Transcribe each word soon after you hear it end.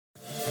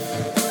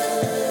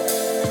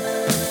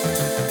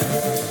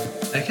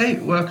Okay,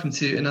 welcome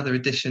to another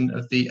edition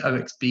of the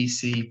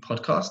OXBC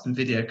podcast and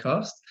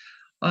videocast.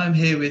 I'm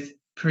here with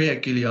Priya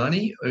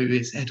Guliani, who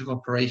is Head of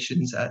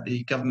Operations at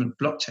the Government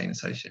Blockchain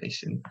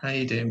Association. How are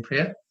you doing,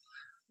 Priya?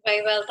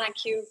 Very well,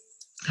 thank you.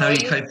 How are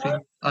you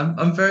coping?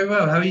 I'm very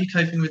well. How are you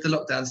coping with the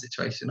lockdown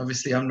situation?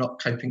 Obviously, I'm not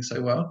coping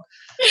so well.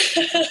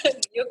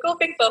 You're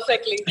coping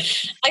perfectly.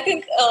 I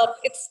think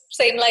it's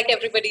same like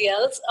everybody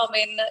else. I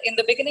mean, in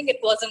the beginning, it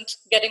wasn't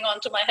getting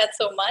onto my head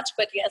so much,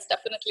 but yes,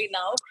 definitely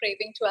now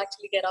craving to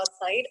actually get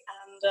outside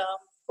and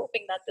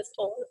hoping that this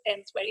all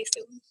ends very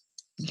soon.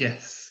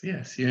 Yes,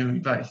 you and me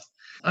both.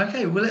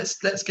 Okay, well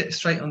let's get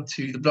straight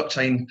onto the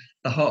blockchain,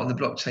 the heart of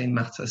the blockchain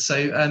matter. So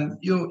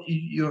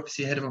you're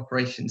obviously head of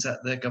operations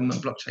at the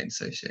Government Blockchain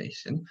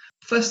Association.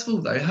 First of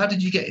all, though, how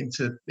did you get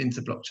into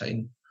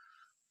blockchain?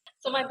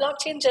 So my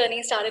blockchain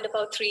journey started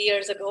about 3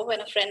 years ago when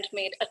a friend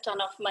made a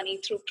ton of money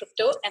through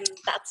crypto, and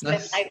that's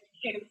when I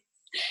became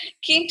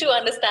keen to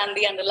understand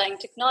the underlying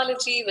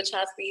technology, which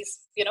has these,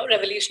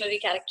 revolutionary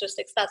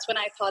characteristics. That's when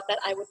I thought that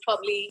I would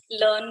probably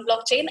learn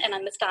blockchain and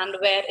understand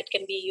where it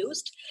can be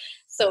used.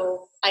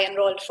 So I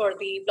enrolled for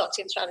the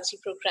blockchain strategy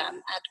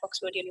program at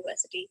Oxford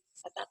University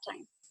at that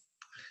time.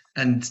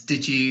 And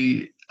did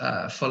you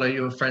follow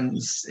your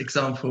friend's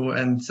example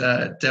and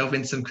delve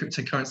into some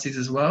cryptocurrencies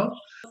as well?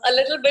 A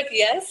little bit,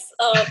 yes,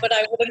 but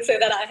I wouldn't say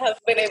that I have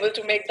been able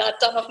to make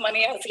that ton of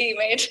money as he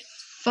made.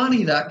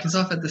 Funny that, because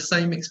I've had the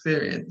same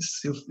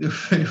experience.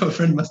 Your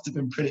friend must have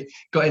been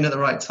got in at the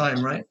right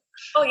time, right?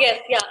 Oh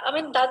yes, yeah. I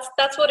mean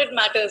that's what it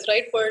matters,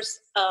 right?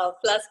 First,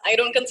 plus I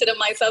don't consider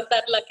myself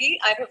that lucky.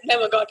 I have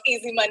never got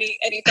easy money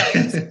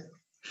anytime.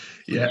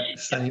 Yeah,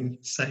 same.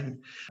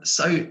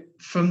 So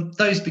from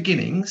those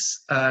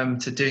beginnings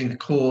to doing the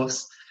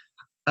course,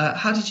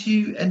 how did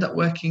you end up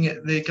working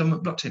at the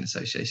Government Blockchain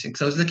Association?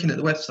 Because I was looking at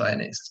the website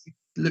and it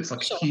looks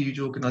like a huge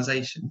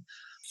organisation.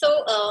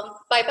 So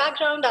by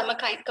background, I'm a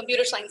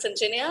computer science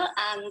engineer,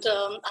 and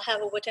I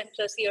have over 10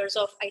 plus years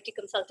of IT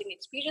consulting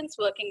experience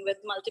working with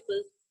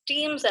multiple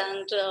teams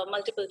and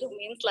multiple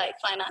domains like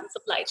finance,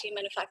 supply chain,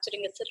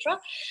 manufacturing, etc.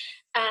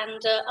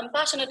 And I'm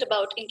passionate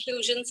about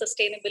inclusion,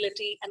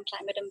 sustainability, and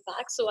climate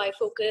impact. So I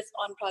focus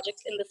on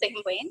projects in the same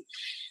vein.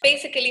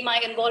 Basically, my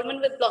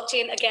involvement with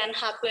blockchain again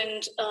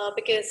happened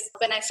because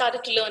when I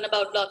started to learn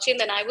about blockchain,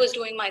 then I was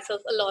doing myself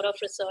a lot of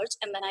research.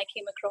 And then I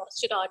came across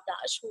Gerard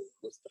Dash,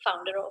 who's the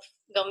founder of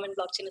Government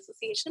Blockchain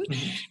Association.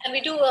 Mm-hmm. And we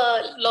do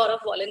a lot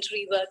of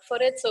voluntary work for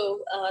it.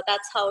 So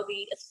that's how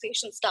the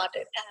association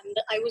started. And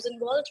I was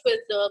involved with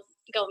the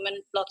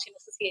Government Blockchain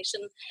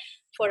Association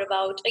for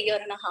about a year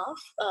and a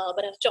half,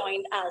 but I've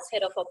joined as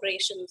head of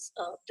operations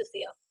this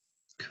year.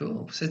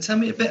 Cool. So tell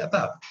me a bit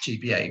about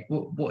GBA.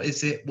 What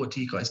is it? What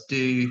do you guys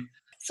do?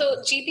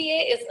 So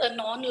GBA is a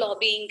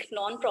non-lobbying,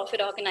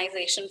 non-profit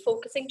organization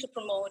focusing to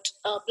promote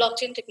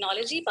blockchain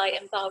technology by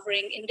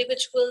empowering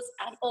individuals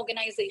and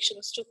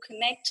organizations to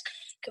connect,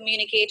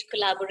 communicate,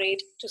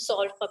 collaborate to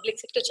solve public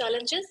sector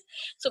challenges.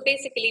 So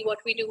basically what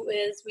we do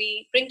is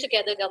we bring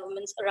together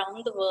governments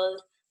around the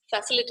world,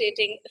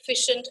 facilitating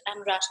efficient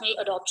and rational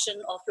adoption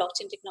of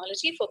blockchain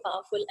technology for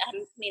powerful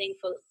and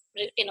meaningful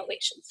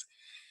innovations.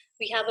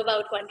 We have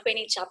about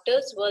 120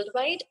 chapters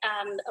worldwide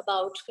and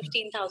about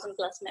 15,000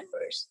 plus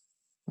members.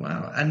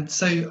 Wow. And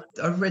so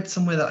I read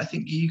somewhere that I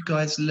think you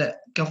guys let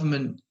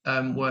government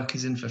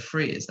workers in for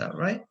free. Is that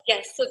right?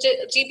 Yes. So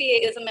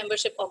GBA is a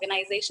membership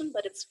organization,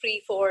 but it's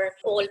free for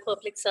all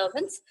public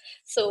servants.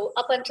 So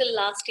up until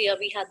last year,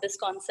 we had this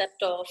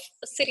concept of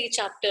city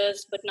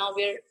chapters, but now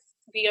we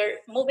are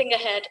moving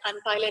ahead and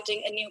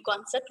piloting a new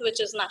concept, which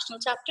is national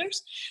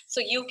chapters.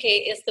 So UK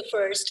is the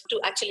first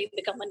to actually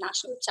become a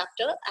national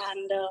chapter,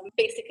 and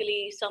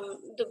basically some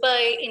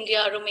Dubai,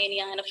 India,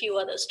 Romania, and a few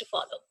others to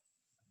follow.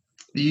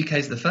 The UK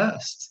is the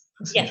first.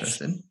 That's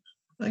interesting.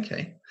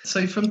 Okay.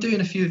 So from doing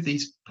a few of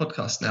these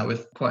podcasts now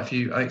with quite a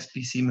few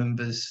OXBC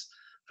members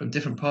from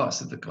different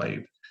parts of the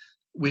globe,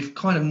 we've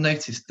kind of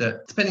noticed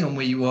that depending on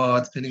where you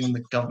are, depending on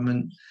the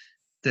government,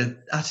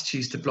 the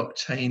attitudes to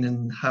blockchain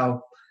and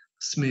how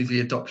smoothly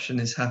adoption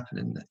is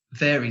happening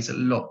varies a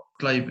lot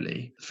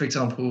globally. For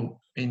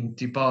example, in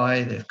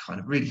Dubai, they're kind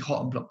of really hot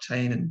on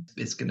blockchain, and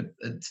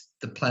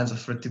the plans are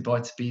for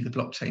Dubai to be the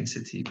blockchain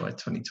city by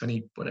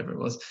 2020, whatever it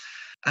was.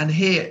 And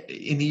here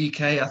in the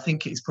UK, I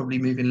think it's probably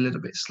moving a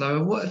little bit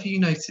slower. What have you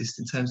noticed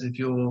in terms of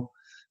your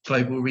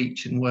global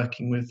reach and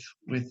working with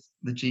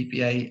the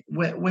GBA?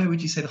 Where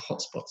would you say the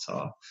hotspots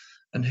are,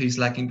 and who's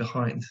lagging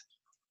behind?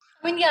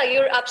 I mean, yeah,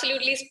 you're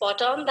absolutely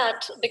spot on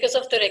that because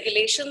of the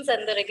regulations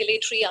and the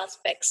regulatory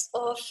aspects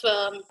of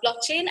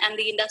blockchain and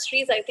the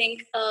industries. I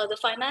think the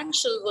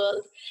financial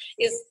world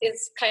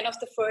is kind of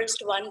the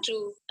first one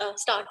to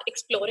start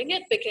exploring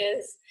it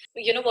because,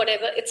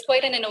 it's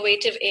quite an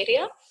innovative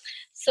area.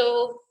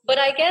 So, but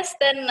I guess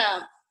then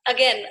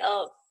again,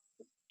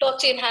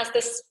 blockchain has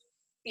this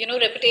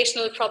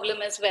reputational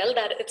problem as well,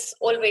 that it's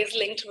always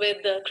linked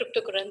with the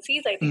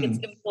cryptocurrencies. I think it's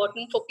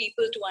important for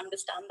people to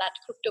understand that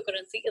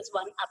cryptocurrency is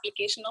one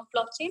application of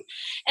blockchain,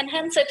 and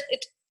hence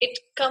it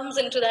comes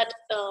into that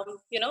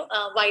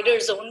wider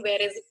zone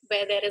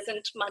where there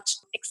isn't much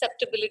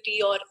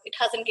acceptability, or it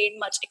hasn't gained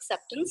much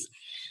acceptance.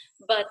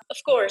 But of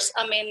course,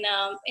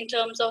 in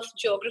terms of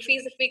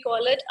geographies, if we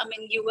call it,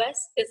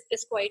 US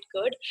is quite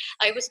good.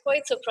 I was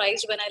quite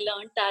surprised when I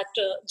learned that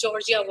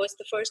Georgia was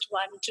the first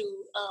one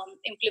to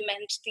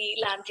implement the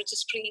land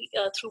registry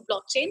through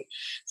blockchain.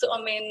 So,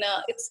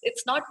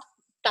 it's not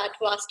that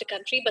vast a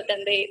country, but then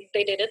they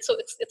did it. So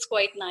it's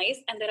quite nice.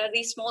 And there are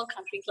these small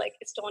countries like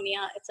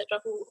Estonia, etc.,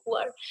 who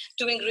are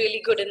doing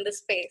really good in this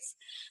space.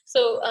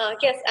 So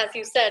yes, as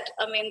you said,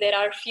 there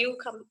are few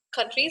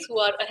countries who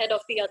are ahead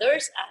of the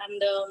others,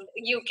 and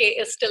UK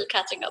is still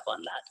catching up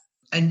on that.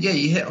 And yeah,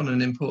 you hit on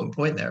an important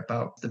point there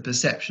about the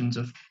perceptions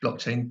of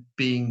blockchain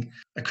being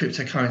a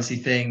cryptocurrency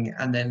thing,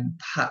 and then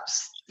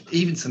perhaps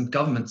even some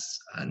governments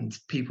and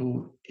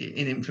people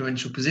in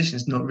influential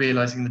positions not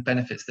realizing the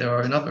benefits there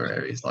are in other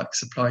areas like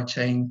supply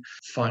chain,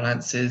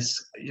 finances,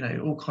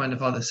 all kind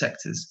of other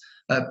sectors,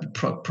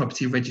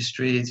 property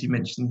registry, as you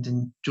mentioned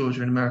in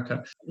Georgia in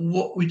America.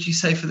 What would you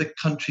say for the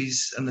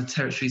countries and the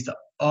territories that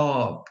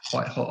are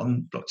quite hot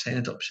on blockchain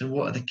adoption?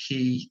 What are the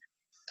key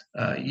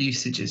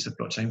usages of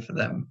blockchain for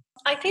them?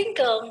 I think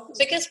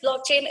because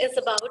blockchain is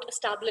about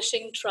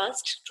establishing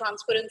trust,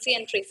 transparency,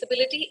 and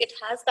traceability, it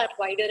has that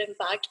wider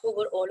impact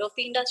over all of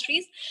the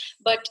industries.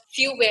 But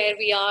few where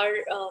we are,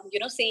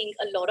 seeing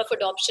a lot of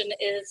adoption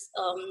is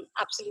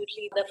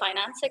absolutely the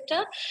finance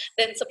sector,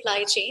 then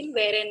supply chain,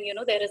 wherein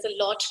there is a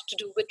lot to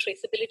do with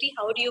traceability.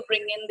 How do you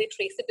bring in the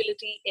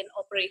traceability in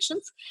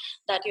operations?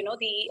 That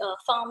the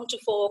farm to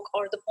fork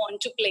or the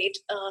pond to plate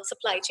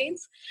supply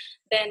chains.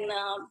 Then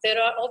there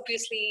are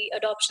obviously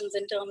adoptions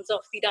in terms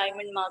of the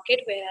diamond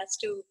market, whereas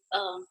to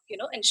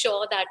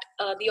ensure that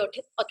the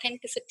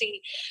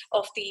authenticity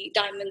of the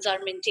diamonds are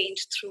maintained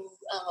through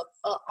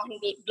on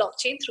the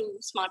blockchain through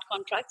smart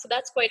contracts. So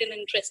that's quite an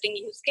interesting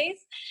use case.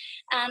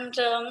 And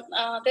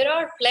there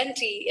are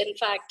plenty, in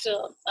fact,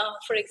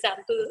 for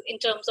example, in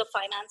terms of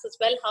finance as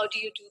well. How do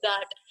you do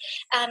that?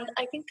 And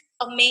I think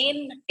a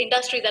main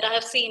industry that I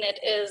have seen it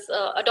is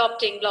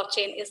adopting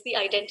blockchain is the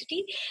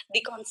identity.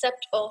 The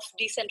concept of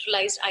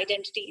decentralized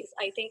identity is,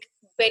 I think,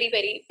 very,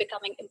 very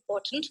becoming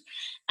important.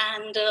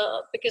 And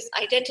because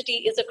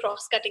identity is a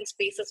cross-cutting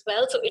space as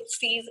well, so it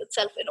sees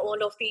itself in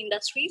all of the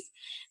industries.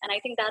 And I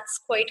think that's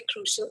quite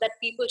crucial, that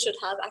people should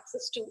have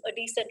access to a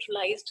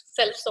decentralized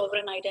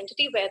self-sovereign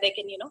identity where they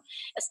can,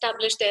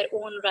 establish their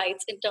own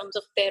rights in terms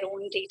of their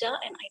own data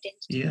and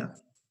identity.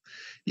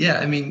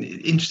 Yeah,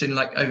 interesting,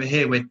 like over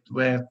here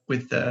where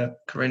with the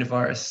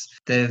coronavirus,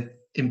 they're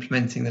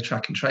implementing the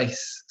track and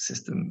trace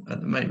system at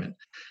the moment.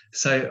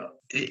 So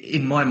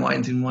in my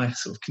mind, in my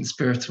sort of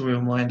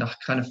conspiratorial mind, I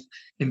kind of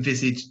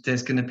envisage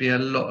there's going to be a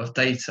lot of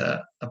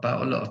data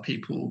about a lot of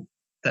people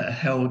that are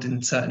held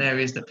in certain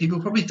areas that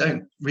people probably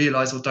don't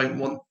realize or don't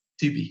want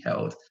to be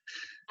held.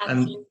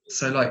 Absolutely. And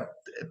so like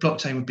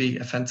blockchain would be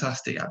a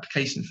fantastic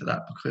application for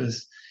that,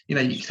 because you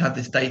could have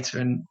this data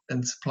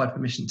and supply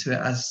permission to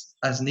it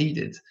as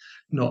needed,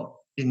 not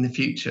in the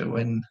future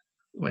when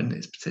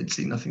it's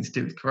potentially nothing to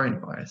do with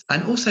coronavirus.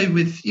 And also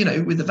with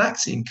the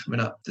vaccine coming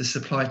up, the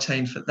supply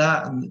chain for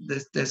that, and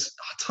there's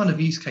a ton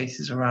of use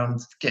cases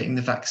around getting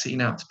the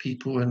vaccine out to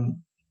people and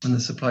the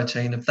supply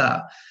chain of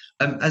that.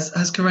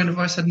 Has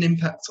coronavirus had an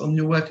impact on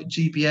your work at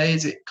GBA?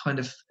 Is it kind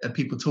of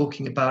people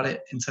talking about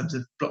it in terms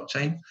of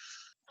blockchain?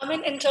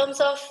 In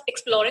terms of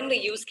exploring the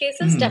use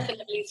cases,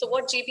 definitely. So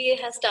what GBA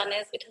has done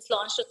is it has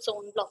launched its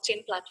own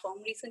blockchain platform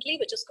recently,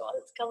 which is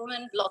called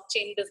Government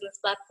Blockchain Business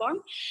Platform.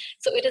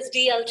 So it is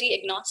DLT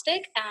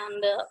agnostic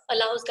and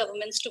allows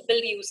governments to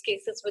build use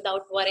cases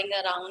without worrying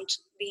around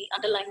the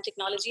underlying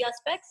technology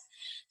aspects.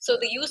 So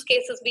the use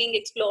cases being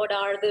explored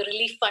are the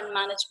relief fund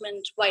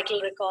management,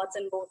 vital records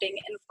and voting,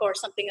 and of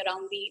course something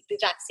around the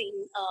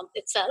vaccine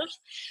itself.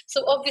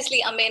 So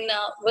obviously,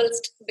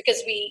 whilst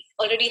because we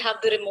already have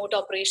the remote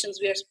operations,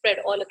 we are spread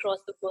all across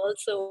the world.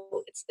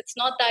 So it's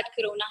not that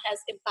Corona has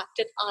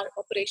impacted our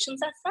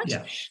operations as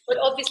such, but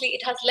obviously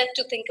it has led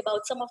to think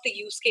about some of the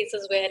use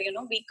cases where,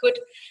 we could,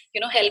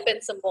 help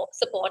and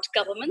support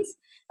governments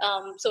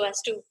so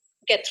as to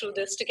get through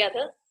this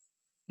together.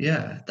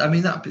 Yeah,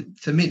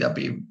 for me, that'd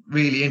be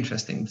really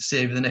interesting to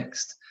see over the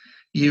next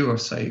year or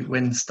so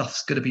when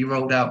stuff's going to be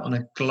rolled out on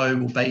a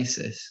global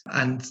basis,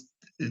 and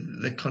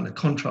the kind of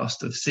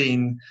contrast of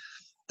seeing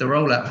the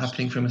rollout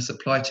happening from a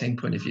supply chain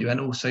point of view, and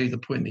also the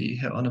point that you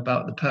hit on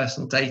about the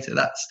personal data.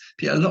 That's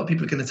a lot of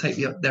people are going to take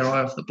their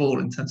eye off the ball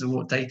in terms of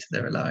what data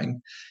they're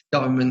allowing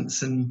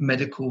governments and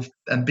medical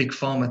and big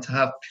pharma to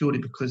have, purely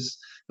because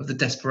of the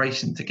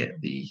desperation to get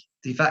the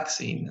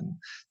vaccine and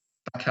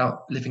back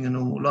out living a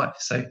normal life.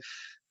 So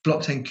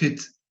blockchain could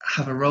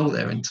have a role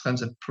there in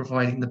terms of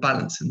providing the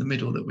balance in the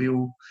middle that we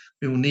all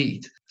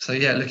need. So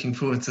yeah, looking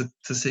forward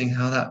to seeing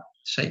how that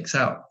shakes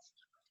out.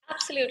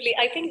 Absolutely.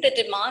 I think the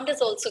demand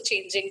is also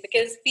changing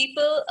because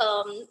people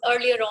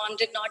earlier on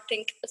did not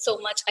think so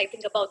much, I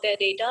think, about their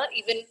data.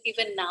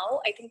 Even now,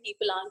 I think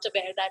people aren't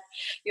aware that,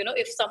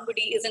 if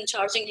somebody isn't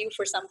charging you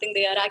for something,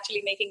 they are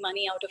actually making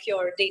money out of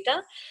your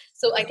data.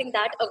 So I think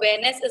that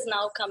awareness is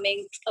now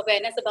coming.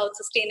 Awareness about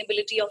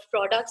sustainability of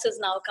products is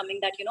now coming,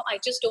 that, I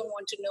just don't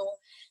want to know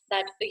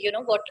that,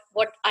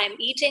 what I'm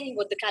eating,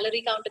 what the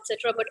calorie count,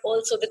 etc., but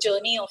also the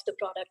journey of the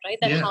product, right?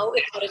 That Yeah. how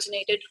it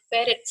originated,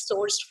 where it's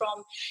sourced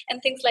from,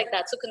 and things like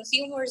that. So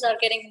consumers are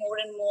getting more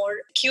and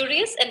more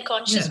curious, and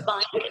conscious Yeah.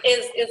 buying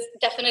is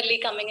definitely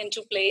coming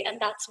into play. And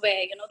that's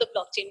where, the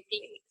blockchain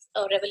plays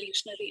a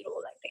revolutionary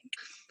role, I think.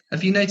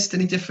 Have you noticed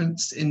any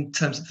difference in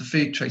terms of the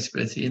food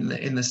traceability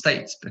in the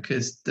States?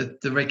 Because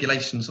the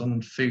regulations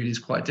on food is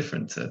quite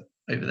different to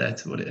over there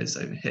to what it is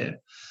over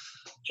here.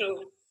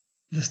 True.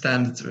 The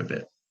standards are a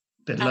bit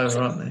lower,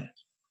 Absolutely. aren't they?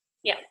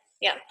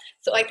 Yeah.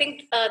 So I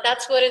think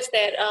that's what is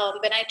there.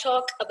 When I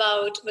talk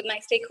about with my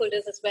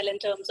stakeholders as well in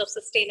terms of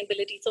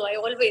sustainability, so I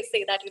always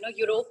say that,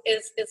 Europe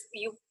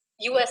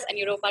US and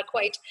Europe are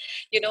quite,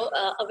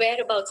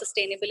 aware about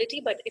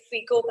sustainability. But if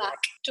we go back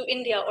to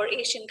India or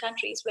Asian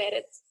countries where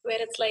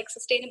it's like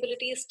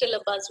sustainability is still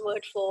a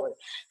buzzword for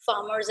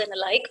farmers and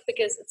alike,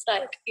 because it's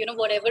like,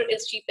 whatever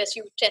is cheapest,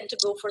 you tend to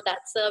go for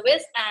that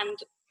service. And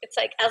it's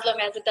like, as long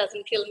as it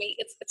doesn't kill me,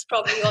 it's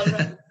probably all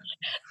right.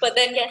 But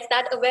then, yes,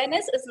 that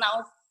awareness is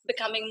now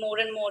becoming more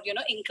and more,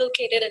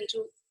 inculcated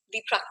into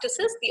the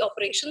practices, the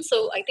operations.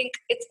 So I think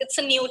it's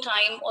a new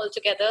time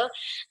altogether.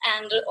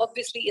 And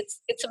obviously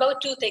it's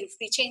about two things.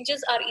 The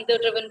changes are either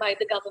driven by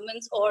the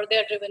governments or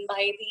they're driven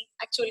by the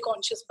actual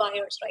conscious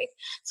buyers, right?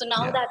 So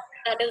now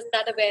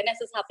that awareness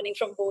is happening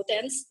from both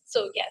ends.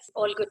 So yes,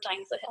 all good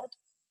times ahead.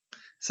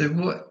 So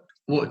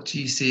what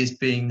do you see as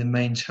being the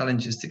main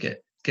challenges to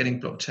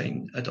getting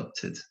blockchain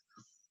adopted?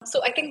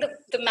 So I think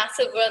the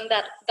massive one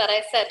that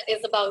I said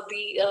is about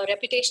the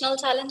reputational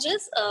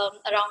challenges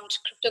around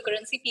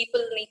cryptocurrency.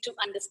 People need to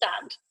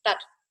understand that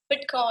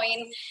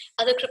Bitcoin,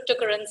 other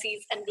cryptocurrencies,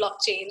 and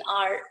blockchain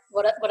are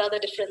what are the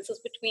differences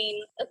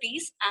between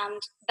these,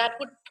 and that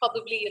would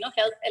probably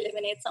help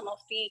eliminate some of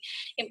the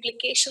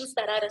implications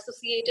that are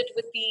associated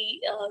with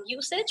the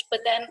usage.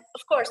 But then,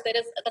 of course, there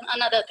is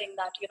another thing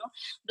that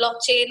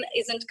blockchain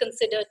isn't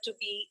considered to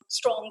be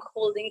strong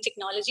holding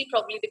technology,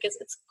 probably because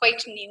it's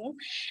quite new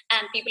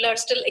and people are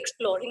still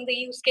exploring the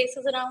use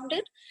cases around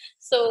it.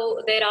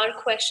 So there are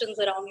questions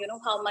around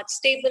how much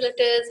stable it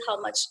is,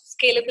 how much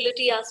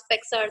scalability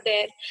aspects are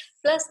there.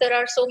 Plus there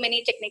are so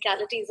many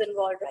technicalities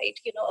involved, right?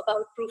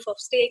 About proof of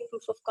stake,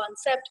 proof of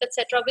concept,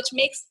 etc., which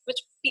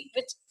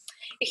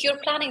if you're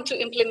planning to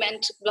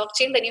implement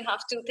blockchain, then you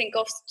have to think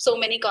of so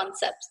many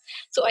concepts.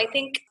 So I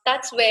think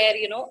that's where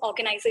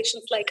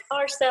organizations like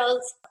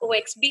ourselves,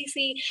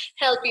 OXBC,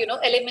 help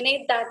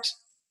eliminate that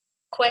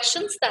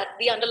questions, that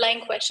the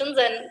underlying questions,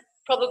 and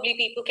probably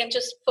people can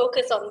just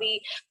focus on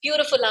the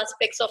beautiful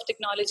aspects of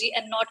technology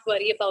and not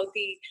worry about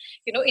the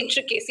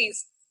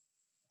intricacies.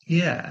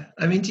 Yeah.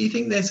 I mean, do you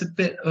think there's a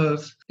bit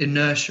of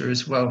inertia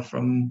as well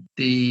from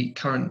the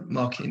current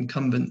market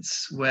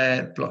incumbents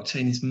where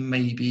blockchain is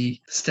maybe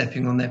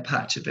stepping on their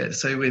patch a bit?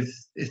 So with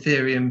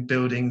Ethereum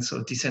building sort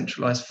of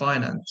decentralized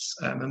finance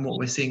and what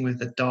we're seeing with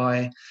the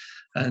DAI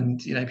and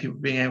people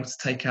being able to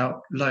take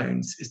out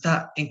loans, is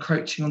that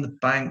encroaching on the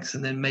banks?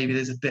 And then maybe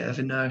there's a bit of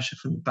inertia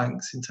from the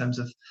banks in terms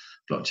of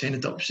blockchain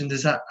adoption.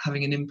 Is that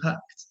having an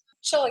impact?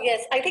 Sure,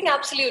 yes, I think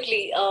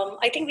absolutely.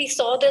 I think we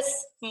saw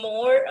this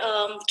more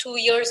 2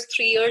 years,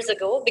 3 years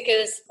ago,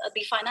 because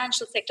the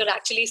financial sector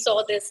actually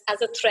saw this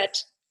as a threat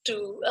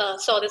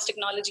saw this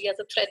technology as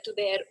a threat to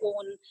their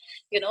own,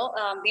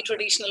 the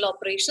traditional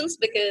operations,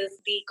 because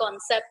the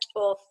concept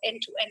of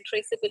end-to-end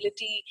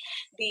traceability,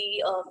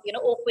 the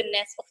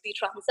openness of the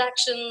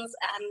transactions,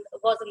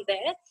 and wasn't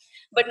there.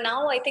 But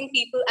now I think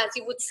people, as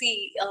you would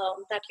see,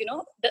 that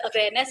the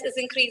awareness is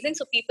increasing,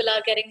 so people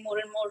are getting more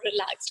and more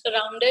relaxed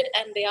around it,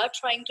 and they are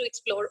trying to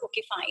explore.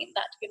 Okay, fine,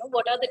 that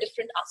what are the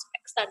different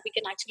aspects that we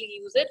can actually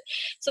use it.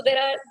 So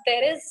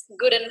there is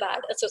good and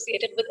bad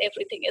associated with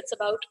everything. It's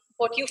about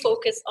what you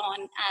focus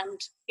on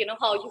and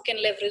how you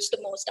can leverage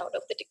the most out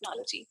of the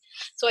technology.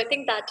 So I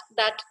think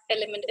that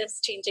element is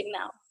changing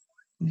now.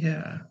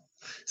 Yeah.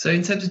 So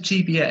in terms of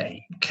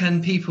GBA,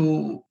 can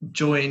people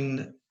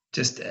join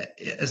just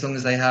as long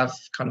as they have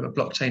kind of a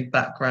blockchain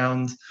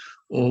background,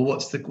 or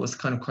what's the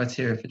kind of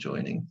criteria for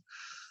joining?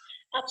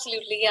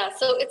 Absolutely, yeah.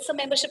 So it's a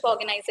membership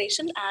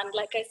organization, and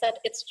like I said,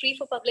 it's free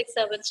for public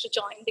servants to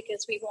join,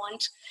 because we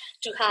want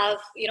to have,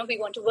 we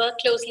want to work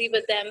closely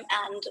with them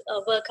and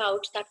work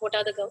out that what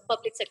are the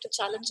public sector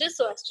challenges,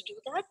 so as to do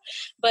that.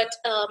 But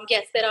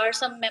yes, there are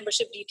some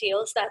membership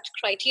details, that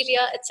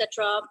criteria,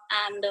 etc.,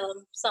 and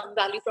some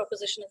value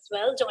proposition as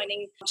well.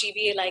 Joining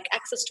GBA, like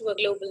access to a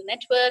global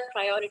network,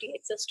 priority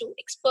access to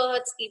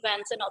experts,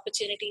 events, and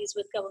opportunities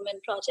with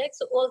government projects.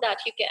 So all that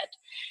you get,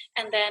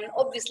 and then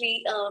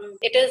obviously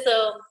it is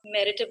a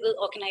meritable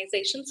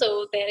organization,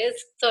 so there is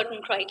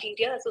certain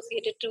criteria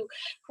associated to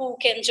who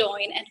can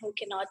join and who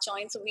cannot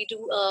join. So we do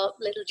a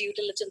little due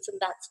diligence in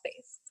that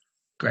space.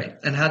 Great.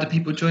 And how do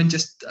people join?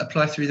 Just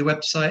apply through the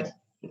website?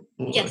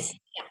 Yes.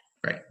 Yeah.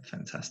 Great,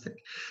 fantastic.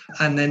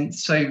 And then,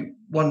 so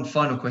one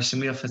final question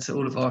we offer to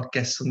all of our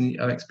guests on the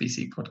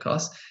OXBC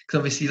podcast, because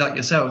obviously, like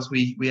yourselves,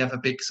 we have a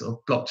big sort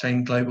of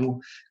blockchain global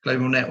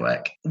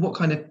network. What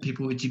kind of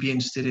people would you be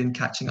interested in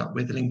catching up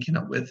with, linking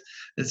up with?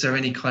 Is there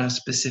any kind of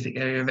specific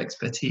area of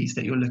expertise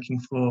that you're looking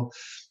for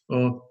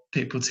or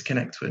people to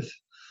connect with?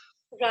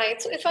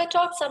 Right. So if I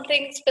talk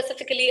something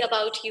specifically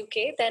about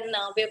UK, then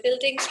we're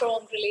building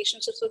strong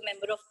relationships with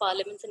Member of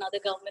Parliaments and other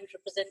government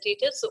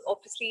representatives. So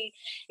obviously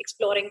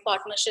exploring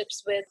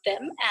partnerships with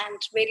them and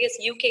various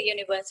UK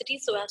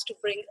universities so as to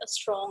bring a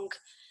strong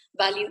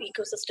value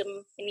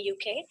ecosystem in the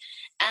UK.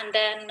 And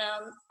then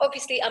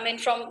obviously, I mean,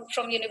 from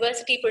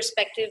university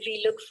perspective,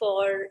 we look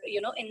for,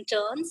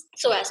 interns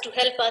so as to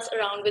help us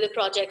around with the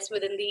projects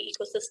within the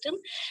ecosystem.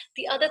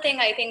 The other thing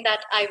I think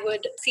that I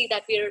would see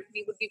that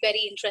we would be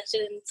very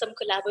interested in some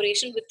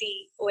collaboration with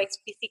the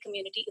OXBC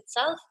community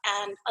itself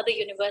and other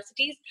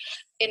universities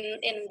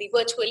in the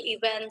virtual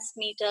events,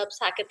 meetups,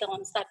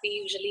 hackathons that we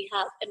usually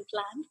have and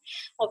planned.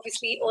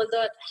 Obviously, all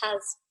that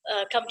has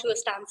come to a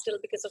standstill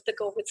because of the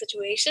COVID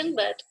situation,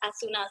 but as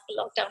soon as the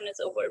lockdown is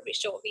over, we're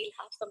sure we'll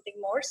have something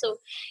more. So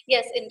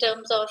yes, in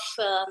terms of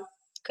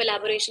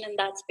collaboration in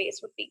that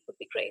space would be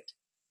great.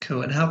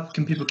 Cool. And how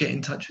can people get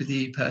in touch with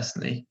you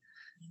personally?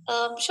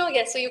 Sure,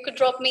 yes. So you could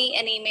drop me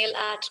an email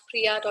at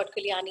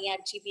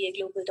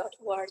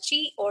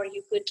priya.guliani@gbaglobal.org, or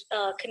you could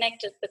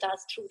connect it with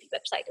us through the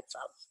website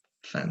itself.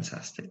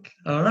 Fantastic.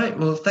 All right.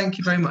 Well, thank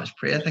you very much,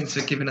 Priya. Thanks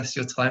for giving us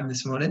your time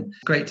this morning.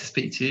 Great to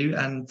speak to you.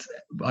 And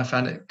I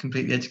found it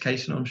completely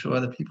educational. I'm sure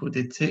other people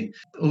did too.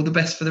 All the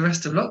best for the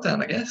rest of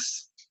lockdown, I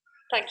guess.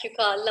 Thank you,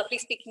 Carl. Lovely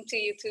speaking to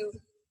you too.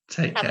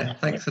 Take care.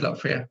 Thanks a lot,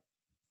 Priya.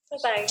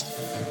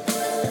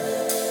 Bye-bye.